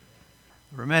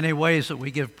There are many ways that we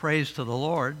give praise to the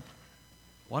Lord.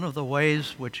 One of the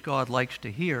ways which God likes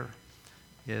to hear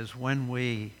is when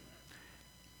we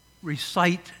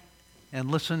recite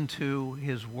and listen to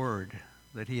His Word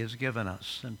that He has given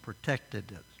us and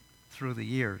protected us through the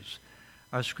years.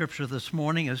 Our scripture this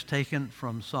morning is taken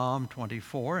from Psalm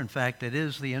 24. In fact, it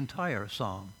is the entire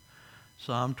psalm.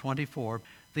 Psalm 24.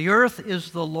 The earth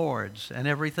is the Lord's and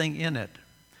everything in it,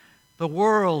 the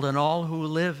world and all who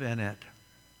live in it.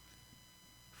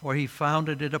 For He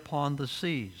founded it upon the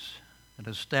seas and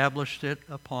established it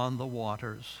upon the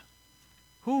waters.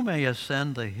 Who may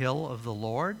ascend the hill of the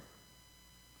Lord?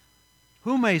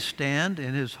 Who may stand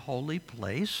in His holy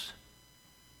place?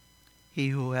 He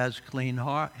who has clean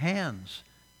hands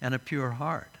and a pure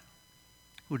heart,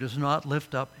 who does not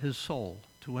lift up his soul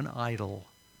to an idol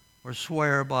or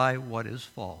swear by what is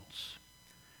false.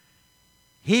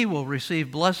 He will receive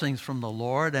blessings from the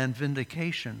Lord and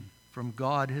vindication from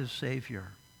God his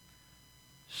Savior.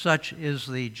 Such is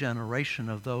the generation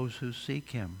of those who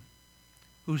seek Him,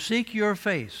 who seek your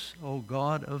face, O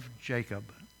God of Jacob.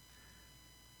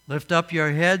 Lift up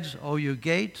your heads, O you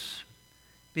gates.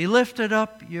 Be lifted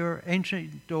up your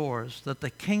ancient doors, that the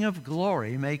King of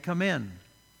glory may come in.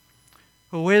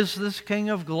 Who is this King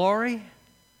of glory?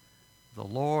 The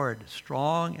Lord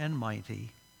strong and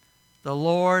mighty, the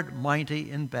Lord mighty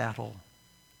in battle.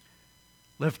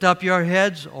 Lift up your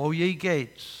heads, O ye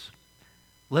gates.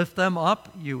 Lift them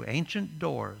up, you ancient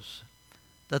doors,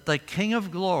 that the King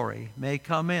of glory may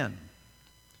come in.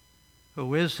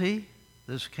 Who is He,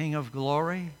 this King of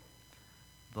glory?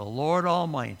 The Lord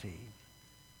Almighty.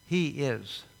 He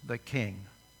is the King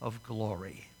of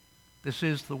glory. This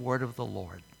is the word of the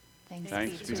Lord.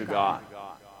 Thanks be to God.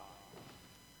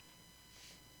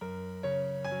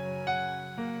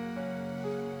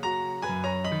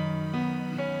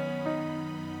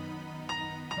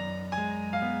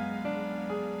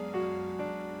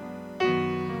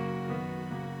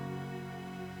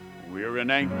 We're an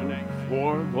anchor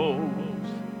for those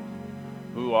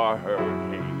who are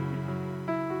hurting.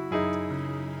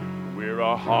 We're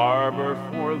a harbor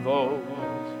for those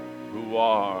who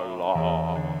are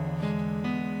lost.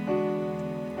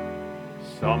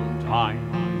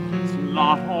 Sometimes it's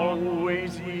not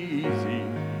always easy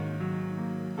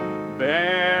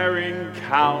bearing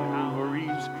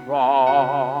Calvary's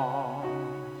cross.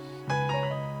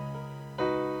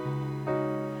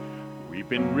 We've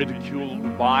been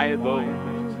ridiculed by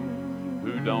those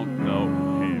who don't know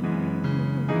Him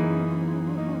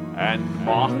and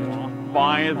mocked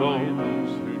by those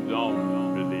who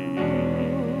don't believe.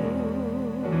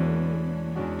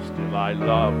 Still I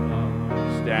love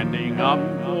standing up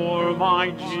for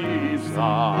my Jesus,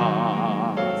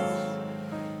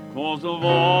 'cause of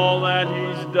all that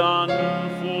He's done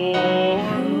for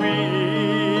me.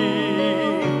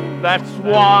 That's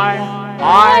why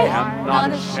I am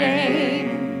not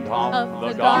ashamed of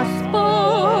the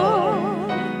gospel.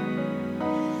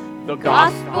 The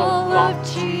gospel of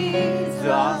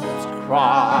Jesus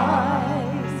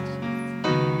Christ.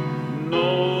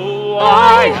 No,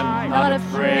 I am not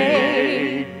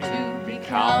afraid to be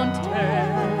counted,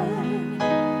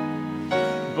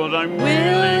 but I'm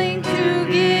willing to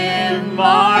give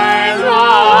my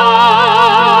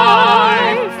life.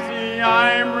 See,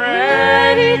 I'm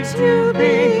ready to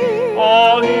be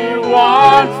all He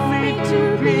wants me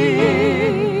to be.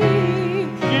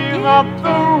 Give up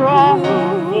the wrong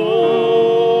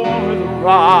for the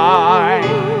right.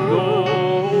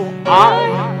 I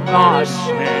am not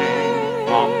ashamed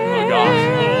of the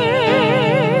gospel.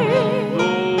 No,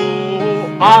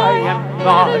 I am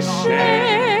not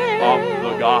ashamed of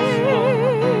the gospel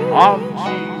of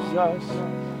Jesus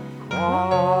Christ.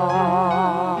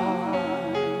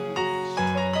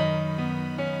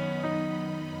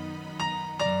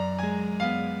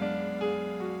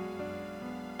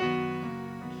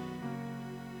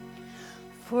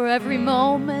 For every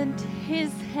moment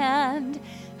His hand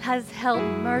has held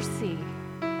mercy.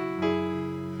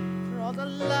 For all the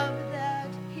love that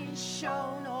He's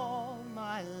shown all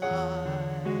my life.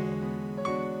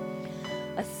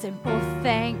 A simple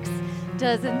thanks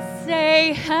doesn't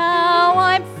say how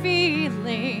I'm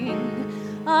feeling.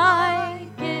 I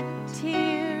get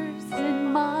tears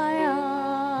in my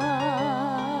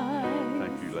eyes.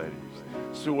 Thank you, ladies.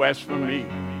 So as for me,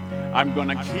 I'm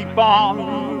gonna keep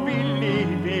on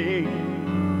believing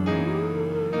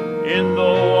in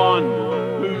the one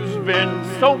who's been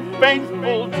so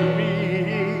faithful to me.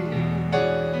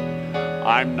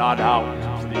 I'm not out to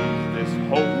please this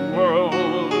whole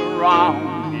world around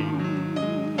me.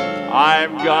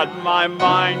 I've got my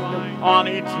mind on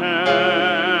eternity.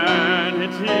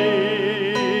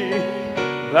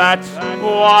 That's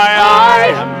why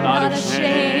I am not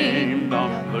ashamed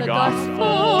of the gospel.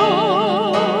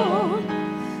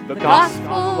 The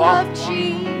gospel of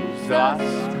Jesus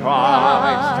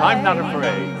Christ. I'm not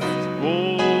afraid.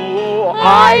 Oh,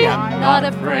 I am not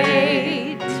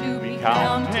afraid to be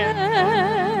counted,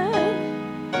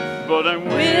 but I'm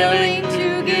willing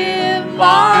to give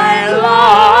my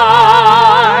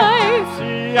life.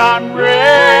 See, I'm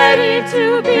ready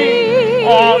to be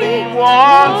all He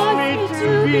wants me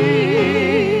to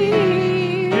be.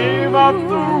 Give up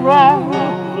the wrong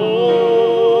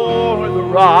for the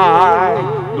right.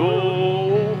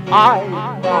 No,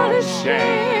 I'm not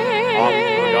ashamed of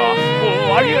the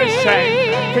gospel. Are you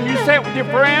ashamed? Can you say it with your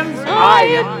friends? I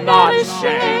am not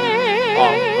ashamed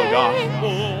of the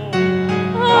gospel.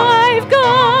 I've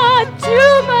got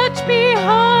too much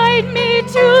behind me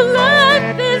to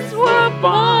let this world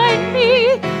bind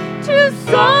me. To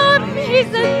some He's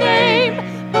a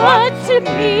name, but to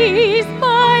me He's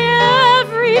my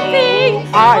everything.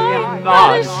 I am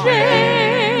not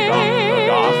ashamed of the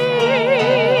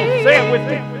gospel. Say it with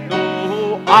me.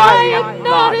 No, I am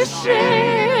not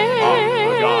ashamed of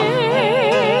the gospel.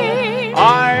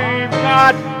 I've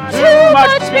got too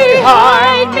much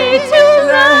behind me to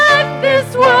let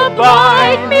this world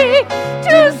bind me.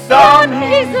 To some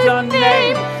He's a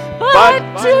name, but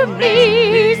to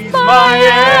me He's my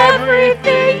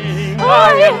everything.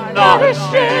 I am not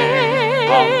ashamed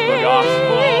of the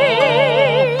gospel.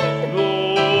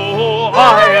 No,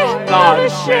 I am not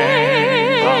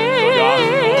ashamed of the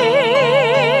gospel.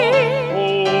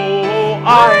 Oh,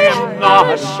 I am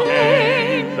not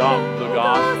ashamed of the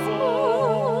gospel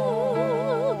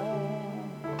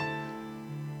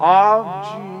of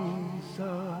Jesus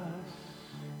Christ.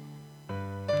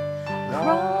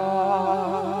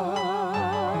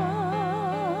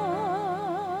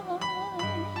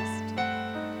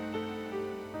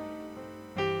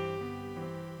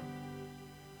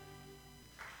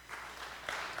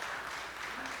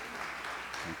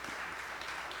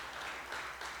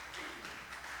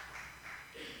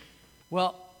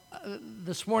 Well,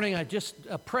 this morning I just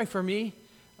pray for me.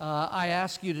 I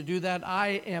ask you to do that.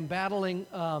 I am battling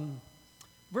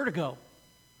vertigo.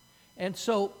 And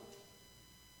so,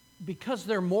 because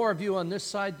there are more of you on this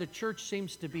side, the church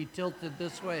seems to be tilted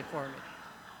this way for me.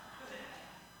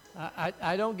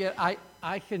 I don't get, I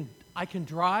can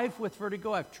drive with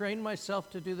vertigo. I've trained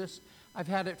myself to do this. I've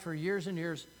had it for years and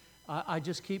years. I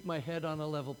just keep my head on a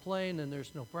level plane and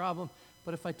there's no problem.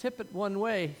 But if I tip it one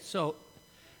way, so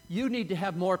you need to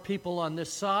have more people on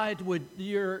this side.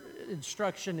 Your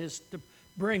instruction is to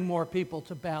bring more people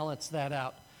to balance that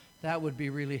out. That would be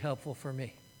really helpful for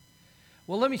me.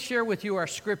 Well, let me share with you our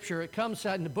scripture. It comes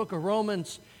out in the book of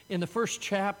Romans in the first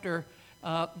chapter,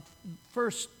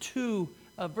 verses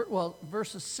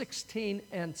 16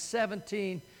 and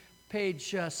 17,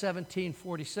 page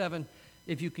 1747,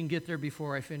 if you can get there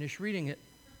before I finish reading it.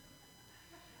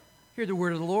 Hear the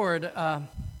word of the Lord.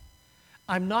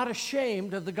 I'm not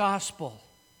ashamed of the gospel,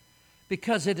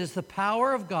 because it is the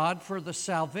power of God for the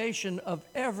salvation of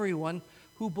everyone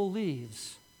who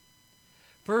believes.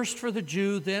 First for the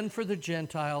Jew, then for the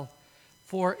Gentile.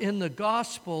 For in the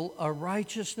gospel a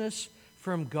righteousness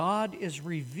from God is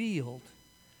revealed,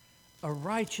 a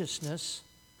righteousness,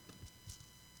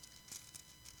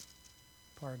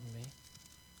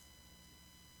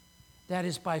 that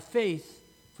is by faith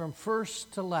from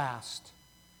first to last.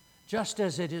 Just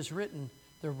as it is written,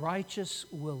 the righteous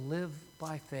will live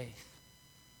by faith.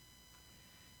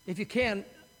 If you can,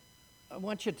 I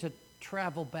want you to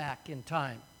travel back in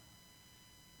time.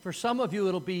 For some of you,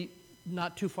 it'll be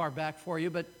not too far back for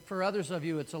you, but for others of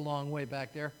you, it's a long way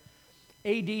back there.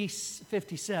 AD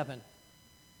 57.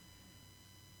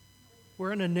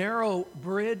 We're in a narrow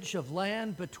bridge of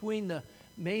land between the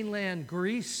mainland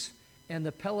Greece and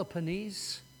the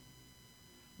Peloponnese,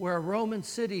 where a Roman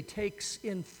city takes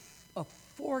in a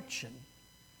fortune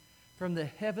from the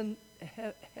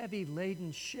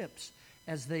heavy-laden ships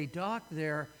as they dock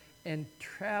there and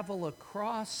travel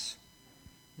across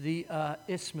the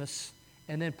isthmus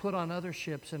and then put on other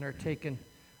ships and are taken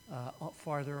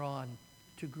farther on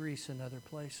to Greece and other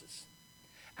places.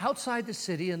 Outside the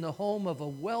city, in the home of a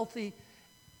wealthy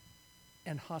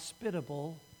and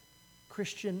hospitable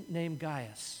Christian named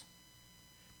Gaius,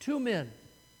 two men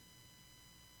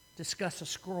discuss a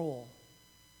scroll.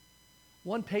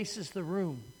 One paces the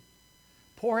room,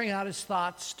 pouring out his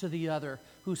thoughts to the other,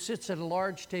 who sits at a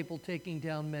large table taking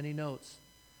down many notes.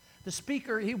 The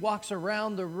speaker, he walks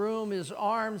around the room. His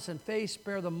arms and face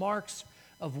bear the marks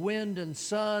of wind and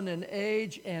sun and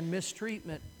age and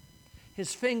mistreatment.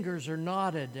 His fingers are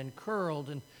knotted and curled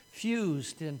and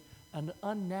fused in an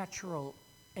unnatural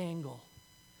angle.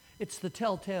 It's the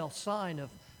telltale sign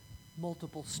of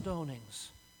multiple stonings.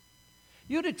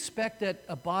 You'd expect that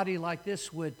a body like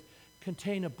this would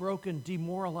contain a broken,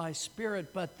 demoralized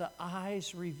spirit, but the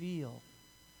eyes reveal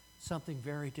something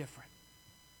very different.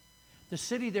 The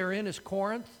city they're in is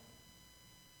Corinth.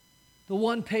 The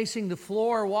one pacing the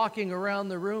floor, walking around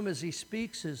the room as he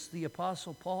speaks, is the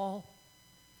Apostle Paul.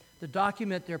 The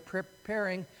document they're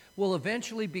preparing will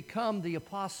eventually become the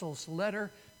Apostles'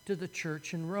 letter to the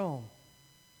church in Rome.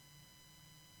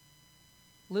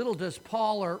 Little does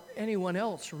Paul or anyone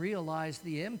else realize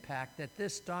the impact that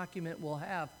this document will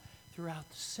have throughout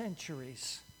the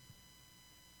centuries.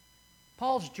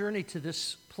 Paul's journey to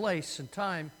this place and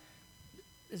time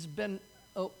has been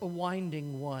a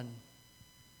winding one.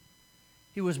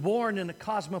 He was born in the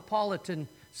cosmopolitan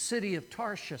city of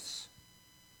Tarshish.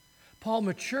 Paul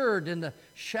matured in the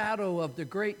shadow of the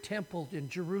great temple in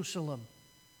Jerusalem.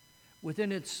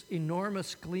 Within its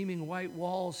enormous gleaming white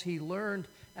walls, he learned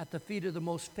at the feet of the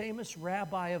most famous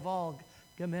rabbi of all,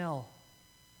 Gamaliel.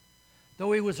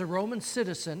 Though he was a Roman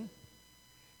citizen,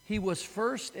 he was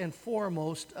first and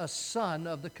foremost a son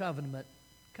of the covenant.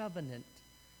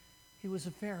 He was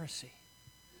a Pharisee.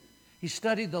 He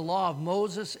studied the law of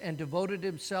Moses and devoted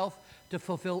himself to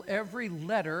fulfill every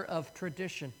letter of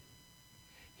tradition.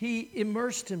 He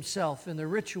immersed himself in the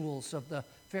rituals of the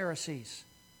Pharisees.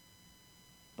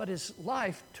 But his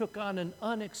life took on an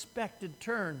unexpected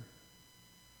turn.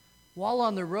 While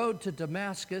on the road to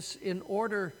Damascus, in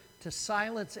order to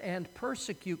silence and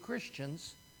persecute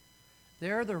Christians,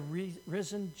 there the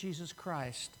risen Jesus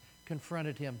Christ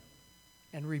confronted him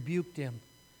and rebuked him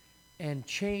and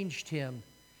changed him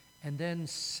and then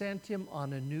sent him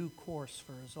on a new course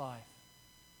for his life.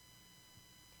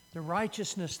 The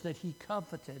righteousness that he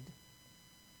coveted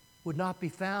would not be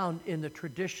found in the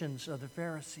traditions of the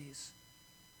Pharisees,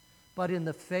 but in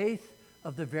the faith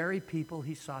of the very people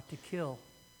he sought to kill.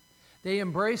 They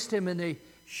embraced him and they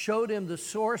showed him the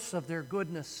source of their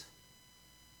goodness.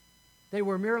 They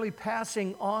were merely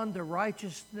passing on the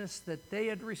righteousness that they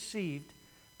had received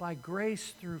by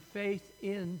grace through faith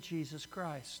in Jesus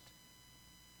Christ.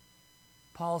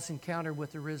 Paul's encounter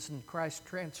with the risen Christ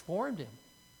transformed him.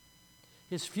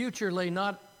 His future lay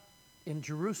not in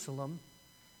Jerusalem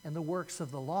and the works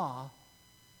of the law,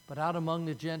 but out among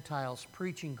the Gentiles,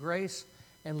 preaching grace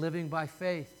and living by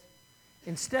faith.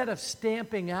 Instead of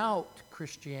stamping out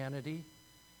Christianity,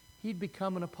 he'd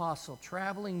become an apostle,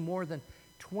 traveling more than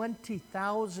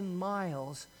 20,000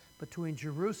 miles between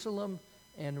Jerusalem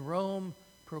and Rome,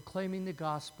 proclaiming the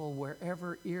gospel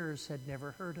wherever ears had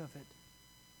never heard of it.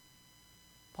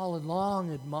 Paul had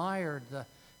long admired the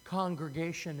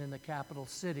congregation in the capital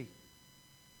city.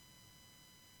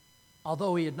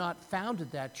 Although he had not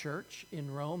founded that church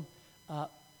in Rome,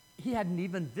 he hadn't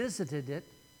even visited it.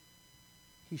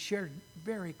 He shared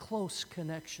very close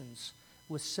connections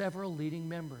with several leading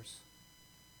members.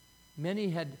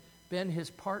 Many had been his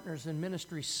partners in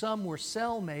ministry. Some were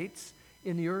cellmates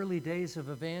in the early days of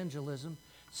evangelism.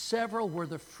 Several were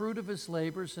the fruit of his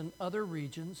labors in other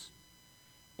regions.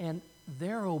 And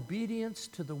their obedience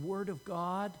to the Word of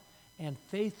God and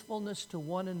faithfulness to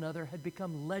one another had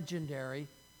become legendary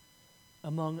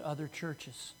among other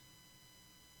churches.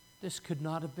 This could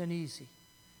not have been easy,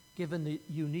 given the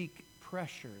unique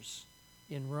pressures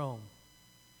in Rome.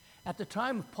 At the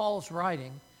time of Paul's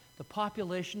writing, the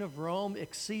population of Rome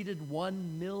exceeded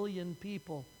 1 million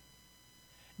people,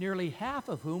 nearly half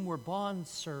of whom were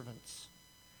bondservants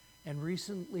and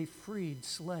recently freed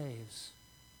slaves.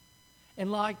 And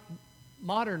like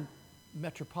modern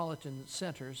metropolitan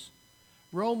centers,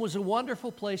 Rome was a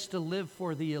wonderful place to live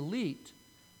for the elite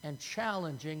and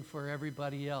challenging for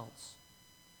everybody else.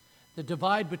 The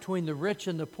divide between the rich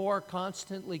and the poor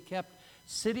constantly kept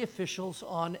city officials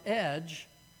on edge,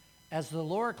 as the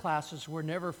lower classes were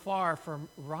never far from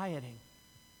rioting.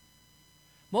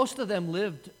 Most of them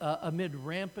lived amid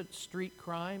rampant street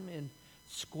crime in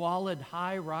squalid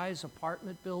high-rise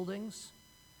apartment buildings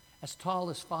as tall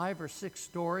as 5 or 6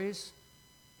 stories,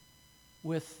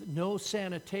 with no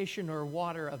sanitation or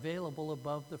water available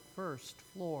above the first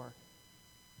floor.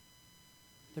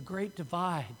 The great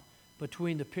divide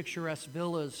between the picturesque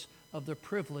villas of the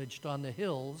privileged on the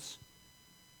hills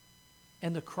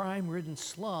and the crime-ridden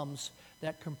slums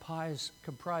that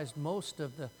comprised most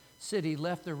of the city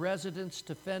left the residents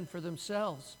to fend for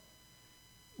themselves,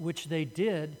 which they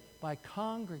did by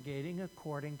congregating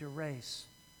according to race.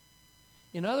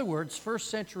 In other words, first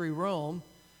century Rome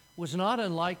was not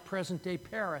unlike present-day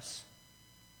Paris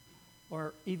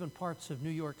or even parts of New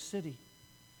York City.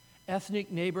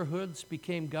 Ethnic neighborhoods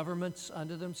became governments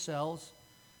unto themselves,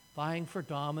 vying for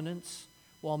dominance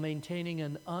while maintaining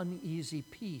an uneasy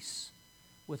peace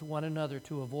with one another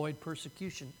to avoid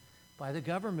persecution by the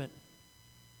government.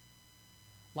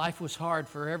 Life was hard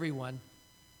for everyone,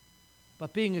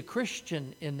 but being a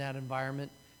Christian in that environment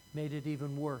made it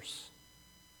even worse.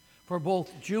 For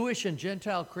both Jewish and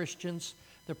Gentile Christians,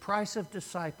 the price of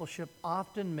discipleship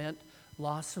often meant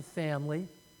loss of family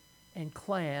and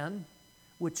clan,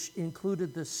 which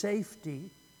included the safety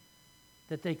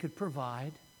that they could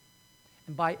provide.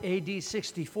 And by AD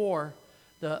 64,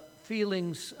 the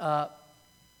feelings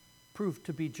proved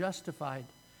to be justified.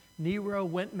 Nero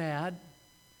went mad.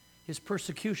 His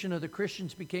persecution of the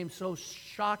Christians became so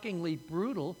shockingly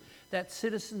brutal that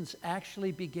citizens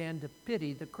actually began to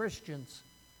pity the Christians.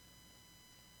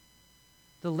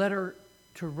 The letter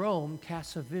to Rome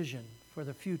casts a vision for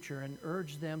the future and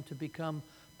urged them to become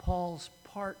Paul's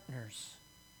partners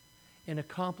in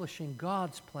accomplishing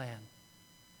God's plan.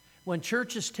 When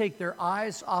churches take their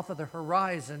eyes off of the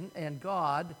horizon and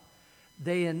God,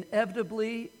 the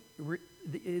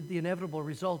inevitable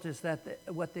result is that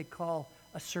what they call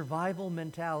a survival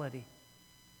mentality.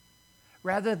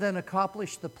 Rather than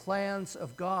accomplish the plans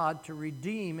of God to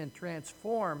redeem and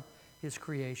transform His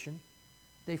creation,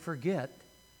 they forget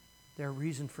their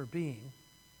reason for being,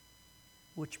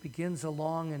 which begins a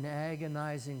long and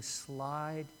agonizing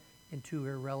slide into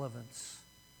irrelevance.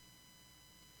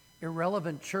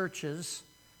 Irrelevant churches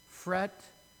fret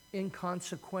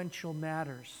inconsequential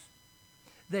matters.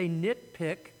 They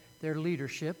nitpick their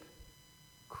leadership,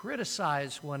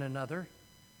 criticize one another,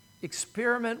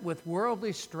 experiment with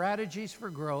worldly strategies for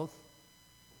growth,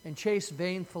 and chase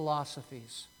vain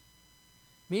philosophies.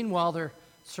 Meanwhile, their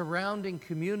surrounding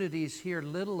communities hear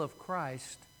little of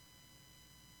Christ,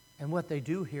 and what they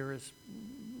do hear is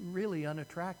really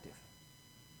unattractive.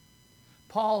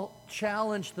 Paul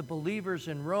challenged the believers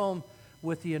in Rome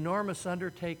with the enormous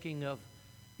undertaking of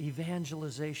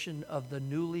evangelization of the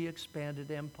newly expanded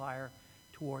empire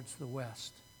towards the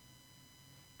west.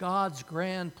 God's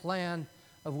grand plan,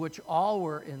 of which all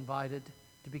were invited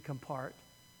to become part,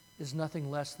 is nothing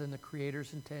less than the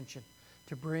Creator's intention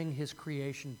to bring His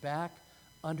creation back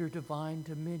under divine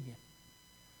dominion,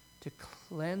 to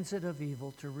cleanse it of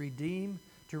evil, to redeem,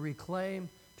 to reclaim,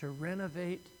 to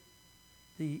renovate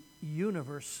the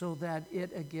universe so that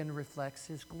it again reflects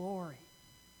His glory.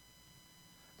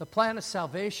 The plan of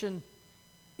salvation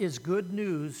is good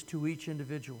news to each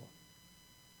individual.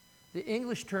 The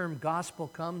English term gospel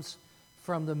comes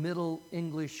from the Middle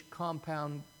English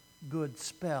compound good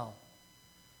spell,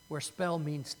 where spell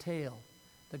means tale.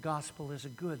 The gospel is a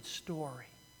good story.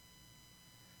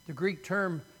 The Greek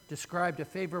term described a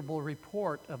favorable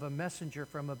report of a messenger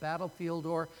from a battlefield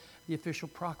or the official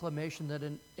proclamation that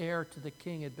an heir to the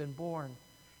king had been born.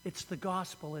 It's the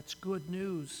gospel. It's good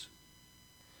news.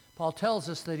 Paul tells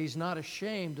us that he's not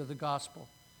ashamed of the gospel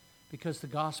because the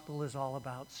gospel is all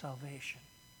about salvation.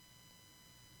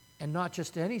 And not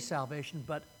just any salvation,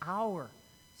 but our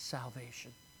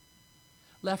salvation.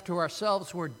 Left to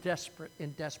ourselves, we're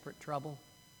in desperate trouble.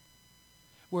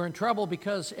 We're in trouble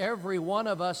because every one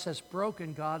of us has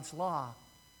broken God's law.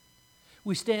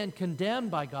 We stand condemned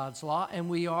by God's law, and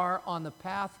we are on the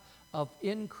path of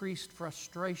increased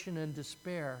frustration and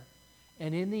despair.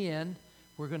 And in the end,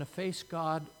 we're going to face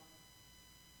God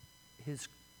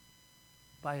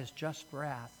by His just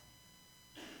wrath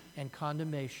and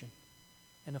condemnation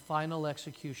and a final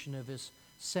execution of His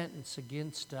sentence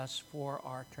against us for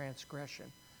our transgression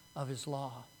of His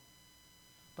law.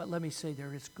 But let me say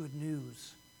there is good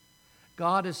news.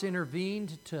 God has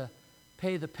intervened to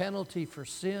pay the penalty for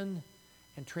sin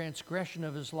and transgression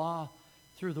of His law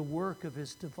through the work of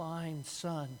His divine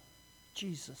Son,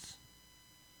 Jesus.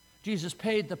 Jesus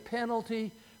paid the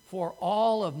penalty for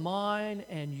all of mine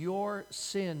and your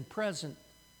sin, present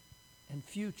and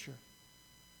future.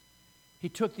 He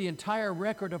took the entire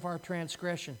record of our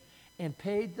transgression and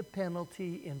paid the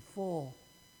penalty in full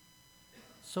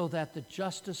so that the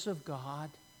justice of God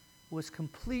was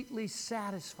completely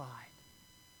satisfied.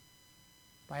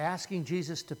 By asking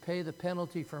Jesus to pay the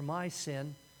penalty for my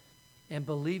sin and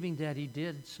believing that He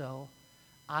did so,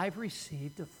 I've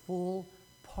received a full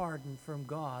pardon from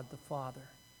God the Father.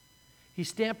 He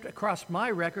stamped across my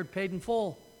record, paid in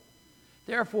full.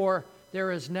 Therefore,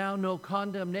 there is now no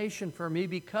condemnation for me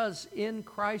because in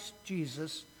Christ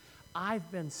Jesus, I've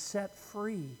been set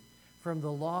free from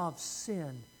the law of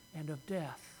sin and of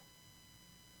death.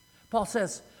 Paul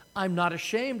says, I'm not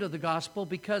ashamed of the gospel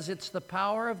because it's the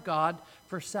power of God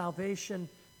for salvation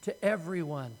to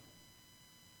everyone.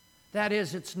 That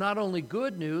is, it's not only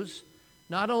good news,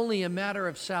 not only a matter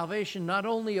of salvation, not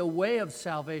only a way of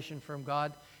salvation from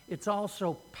God, it's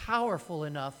also powerful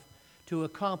enough to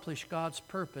accomplish God's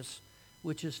purpose,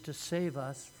 which is to save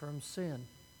us from sin.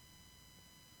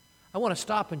 I want to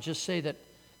stop and just say that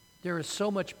there is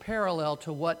so much parallel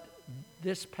to what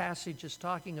this passage is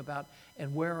talking about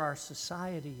and where our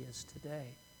society is today.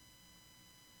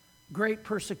 Great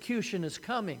persecution is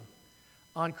coming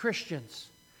on Christians.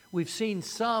 We've seen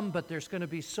some, but there's going to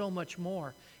be so much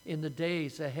more in the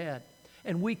days ahead.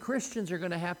 And we Christians are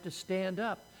going to have to stand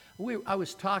up. I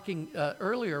was talking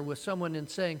earlier with someone and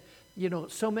saying,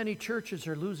 so many churches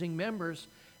are losing members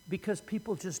because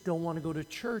people just don't want to go to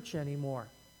church anymore.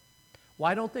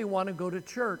 Why don't they want to go to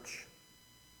church?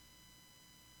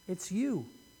 It's you.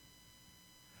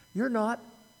 You're not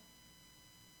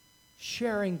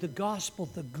sharing the gospel,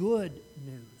 the good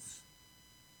news.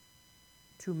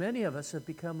 Too many of us have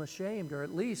become ashamed, or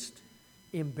at least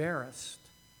embarrassed,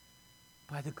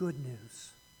 by the good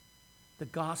news, the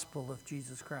gospel of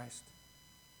Jesus Christ.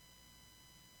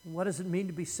 What does it mean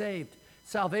to be saved?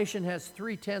 Salvation has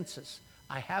 3 tenses.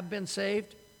 I have been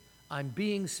saved, I'm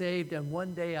being saved, and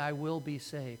one day I will be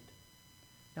saved.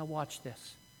 Now watch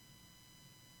this.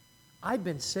 I've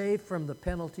been saved from the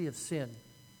penalty of sin.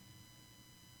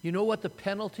 You know what the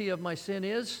penalty of my sin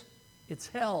is? It's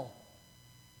hell.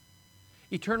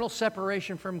 Eternal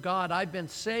separation from God. I've been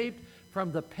saved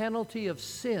from the penalty of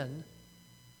sin.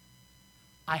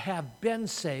 I have been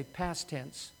saved, past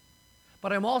tense.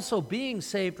 But I'm also being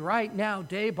saved right now,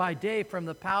 day by day, from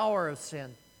the power of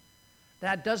sin.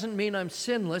 That doesn't mean I'm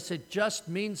sinless. It just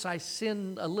means I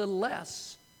sin a little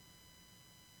less,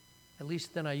 at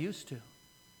least than I used to.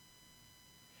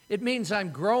 It means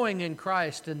I'm growing in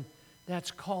Christ, and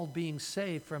that's called being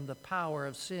saved from the power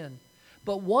of sin.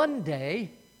 But one day,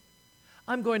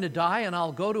 I'm going to die, and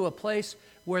I'll go to a place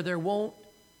where there won't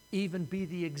even be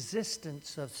the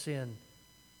existence of sin.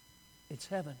 It's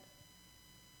heaven.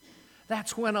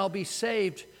 That's when I'll be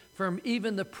saved from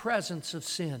even the presence of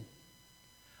sin.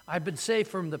 I've been saved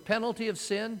from the penalty of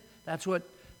sin. That's what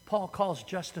Paul calls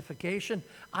justification.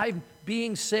 I'm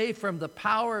being saved from the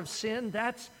power of sin.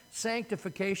 That's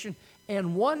sanctification.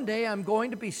 And one day I'm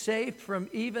going to be saved from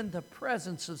even the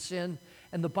presence of sin.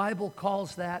 And the Bible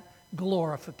calls that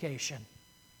glorification.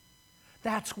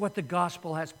 That's what the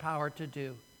gospel has power to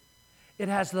do. It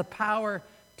has the power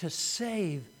to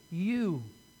save you.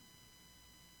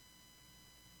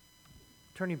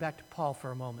 Turning back to Paul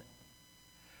for a moment.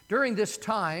 During this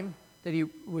time that he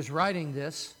was writing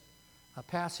this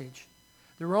passage,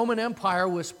 the Roman Empire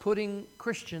was putting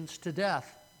Christians to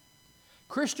death.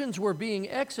 Christians were being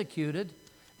executed.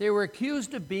 They were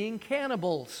accused of being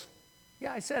cannibals.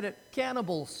 Yeah, I said it,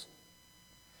 cannibals.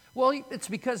 Well, it's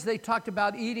because they talked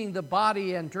about eating the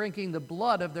body and drinking the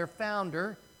blood of their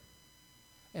founder.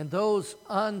 And those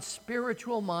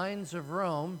unspiritual minds of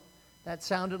Rome, that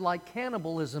sounded like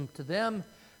cannibalism to them.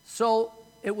 So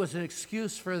it was an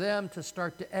excuse for them to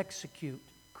start to execute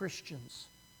Christians.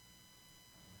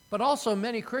 But also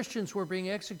many Christians were being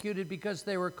executed because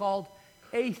they were called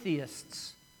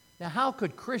atheists. Now, how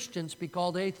could Christians be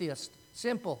called atheists?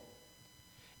 Simple.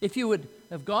 If you would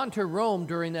have gone to Rome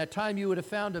during that time, you would have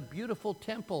found a beautiful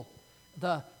temple,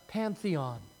 the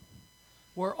Pantheon,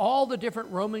 where all the different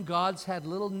Roman gods had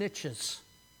little niches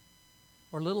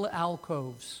or little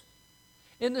alcoves.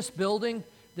 In this building,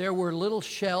 there were little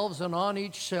shelves, and on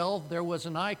each shelf there was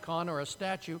an icon or a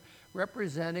statue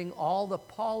representing all the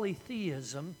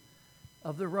polytheism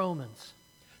of the Romans.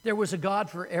 There was a god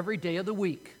for every day of the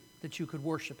week that you could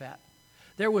worship at.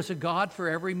 There was a god for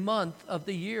every month of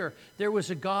the year. There was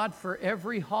a god for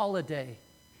every holiday.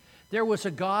 There was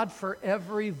a god for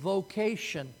every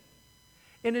vocation.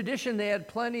 In addition, they had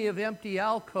plenty of empty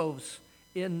alcoves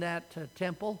in that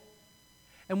temple.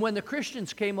 And when the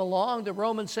Christians came along, the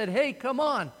Romans said, hey, come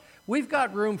on, we've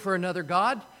got room for another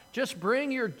god. Just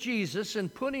bring your Jesus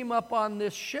and put him up on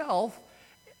this shelf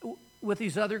with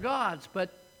these other gods.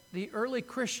 But the early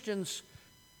Christians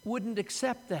wouldn't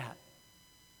accept that.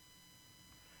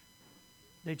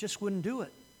 They just wouldn't do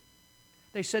it.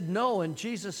 They said no, and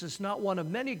Jesus is not one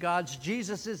of many gods.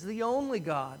 Jesus is the only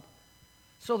God.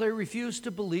 So they refused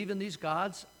to believe in these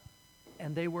gods,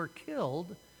 and they were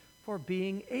killed for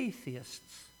being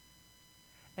atheists.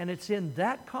 And it's in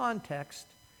that context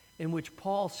in which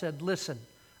Paul said, listen,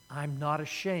 I'm not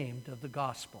ashamed of the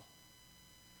gospel.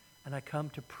 And I come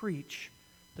to preach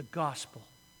the gospel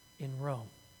in Rome.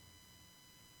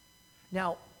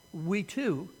 Now, we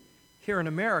too, here in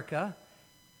America,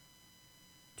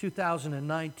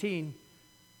 2019,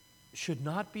 should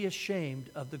not be ashamed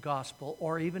of the gospel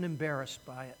or even embarrassed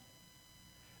by it,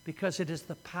 because it is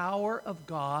the power of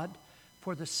God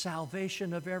for the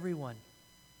salvation of everyone.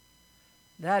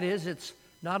 That is, it's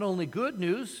not only good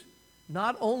news,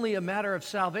 not only a matter of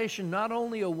salvation, not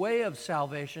only a way of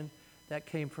salvation that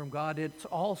came from God, it's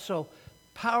also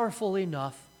powerful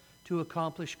enough to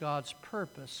accomplish God's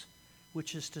purpose,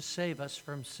 which is to save us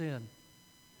from sin.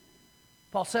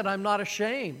 Paul said, I'm not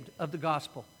ashamed of the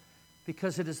gospel,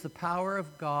 because it is the power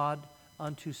of God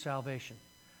unto salvation.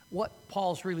 What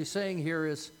Paul's really saying here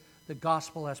is the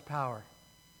gospel has power.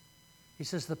 He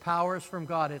says the power is from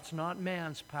God. It's not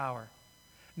man's power.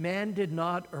 Man did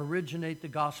not originate the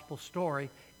gospel story.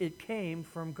 It came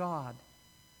from God.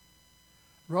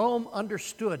 Rome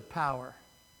understood power.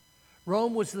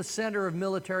 Rome was the center of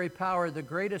military power. The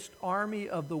greatest army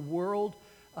of the world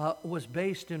was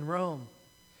based in Rome.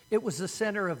 It was the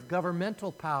center of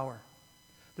governmental power.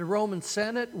 The Roman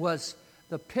Senate was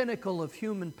the pinnacle of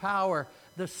human power.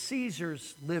 The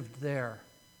Caesars lived there.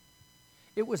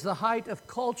 It was the height of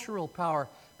cultural power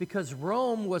because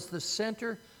Rome was the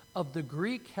center of the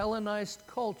Greek Hellenized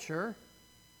culture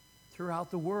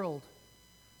throughout the world.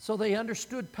 So they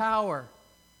understood power,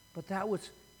 but that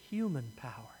was human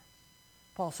power.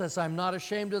 Paul says, I'm not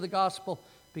ashamed of the gospel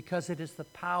because it is the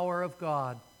power of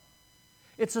God.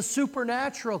 It's a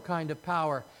supernatural kind of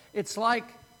power. It's like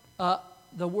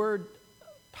the word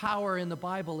power in the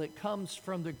Bible. It comes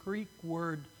from the Greek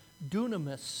word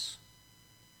dunamis.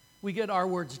 We get our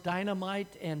words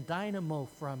dynamite and dynamo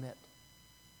from it.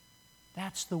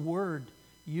 That's the word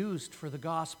used for the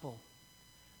gospel.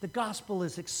 The gospel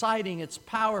is exciting, it's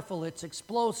powerful, it's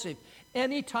explosive.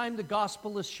 Anytime the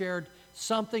gospel is shared,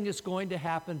 something is going to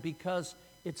happen because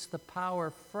it's the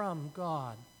power from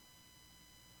God.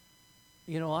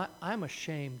 You know, I'm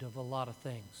ashamed of a lot of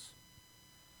things.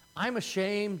 I'm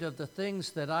ashamed of the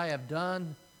things that I have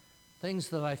done, things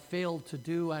that I failed to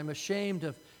do. I'm ashamed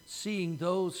of seeing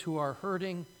those who are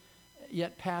hurting,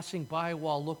 yet passing by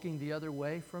while looking the other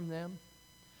way from them.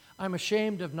 I'm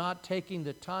ashamed of not taking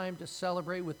the time to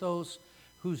celebrate with those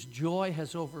whose joy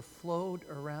has overflowed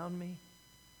around me.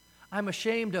 I'm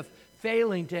ashamed of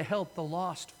failing to help the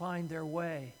lost find their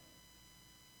way.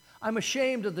 I'm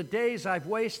ashamed of the days I've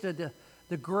wasted,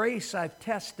 the grace I've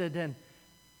tested,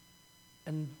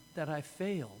 and that I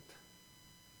failed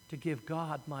to give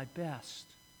God my best.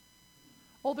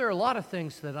 Oh, there are a lot of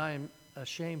things that I'm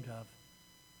ashamed of,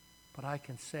 but I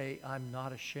can say I'm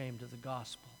not ashamed of the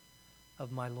gospel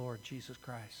of my Lord Jesus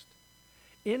Christ.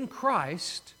 In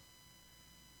Christ,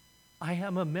 I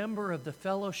am a member of the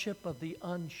fellowship of the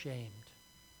unshamed.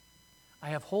 I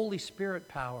have Holy Spirit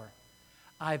power.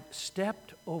 I've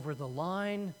stepped over the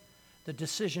line. The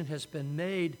decision has been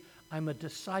made. I'm a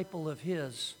disciple of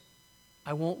His.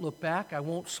 I won't look back. I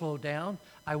won't slow down.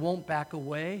 I won't back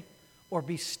away or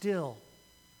be still.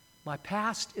 My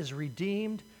past is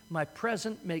redeemed. My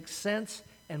present makes sense,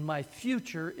 and my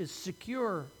future is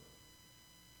secure.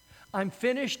 I'm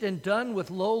finished and done with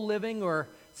low living or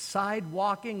side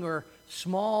walking or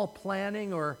small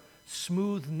planning or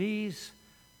smooth knees,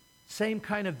 same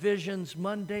kind of visions,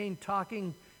 mundane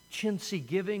talking, chintzy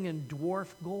giving, and dwarf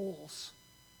goals.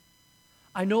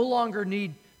 I no longer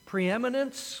need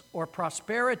preeminence or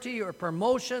prosperity or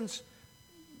promotions.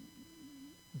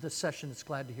 The session is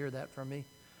glad to hear that from me.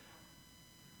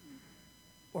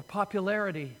 Or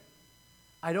popularity.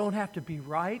 I don't have to be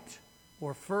right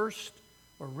or first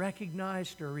or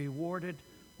recognized or rewarded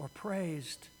or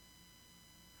praised.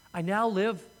 I now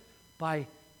live by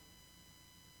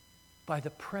the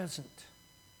present.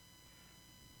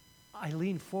 I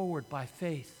lean forward by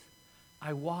faith.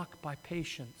 I walk by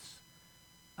patience.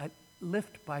 I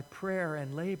lift by prayer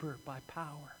and labor by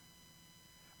power.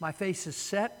 My face is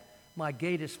set. My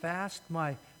gait is fast.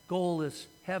 My goal is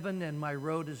heaven, and my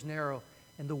road is narrow.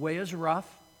 And the way is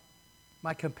rough.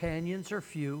 My companions are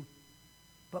few.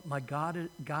 But my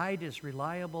guide is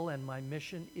reliable, and my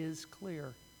mission is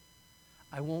clear.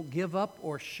 I won't give up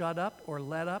or shut up or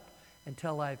let up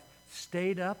until I've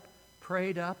stayed up,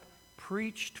 prayed up,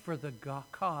 preached for the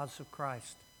cause of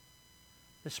Christ.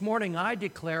 This morning I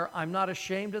declare I'm not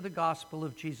ashamed of the gospel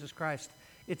of Jesus Christ.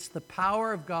 It's the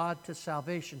power of God to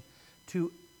salvation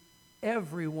to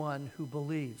everyone who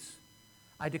believes.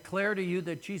 I declare to you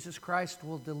that Jesus Christ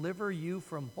will deliver you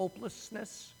from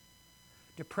hopelessness,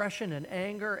 depression and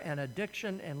anger and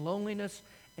addiction and loneliness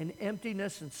and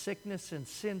emptiness and sickness and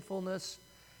sinfulness.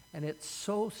 And it's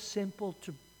so simple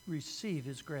to receive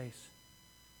His grace.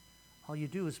 All you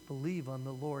do is believe on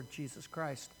the Lord Jesus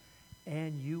Christ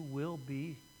and you will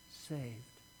be saved.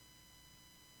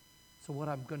 So what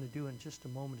I'm going to do in just a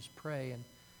moment is pray, and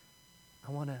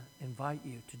I want to invite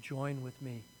you to join with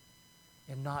me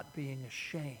in not being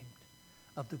ashamed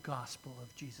of the gospel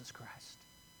of Jesus Christ.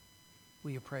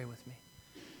 Will you pray with me?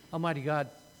 Almighty God,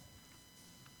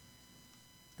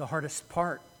 the hardest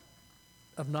part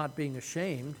of not being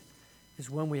ashamed is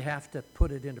when we have to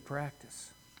put it into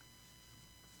practice.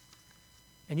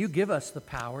 And you give us the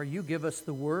power, you give us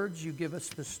the words, you give us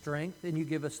the strength, and you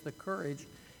give us the courage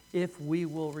if we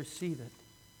will receive it.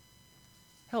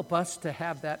 Help us to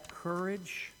have that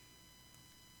courage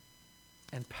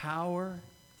and power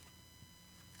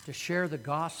to share the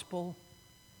gospel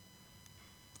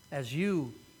as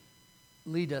you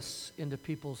lead us into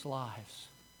people's lives.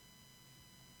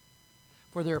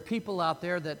 For there are people out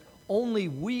there that only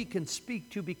we can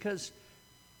speak to because,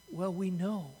 well, we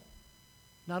know.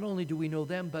 Not only do we know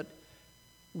them, but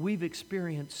we've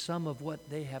experienced some of what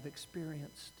they have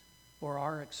experienced or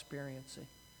are experiencing.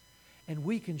 And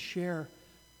we can share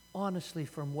honestly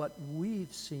from what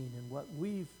we've seen and what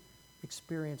we've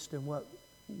experienced and what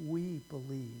we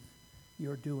believe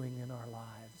you're doing in our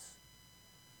lives.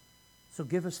 So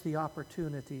give us the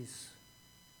opportunities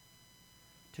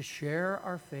to share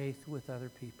our faith with other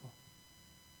people,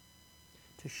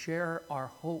 to share our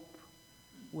hope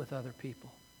with other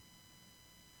people,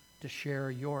 to share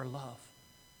your love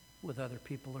with other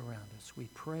people around us. We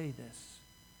pray this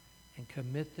and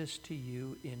commit this to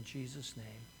you in Jesus'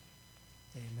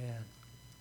 name. Amen.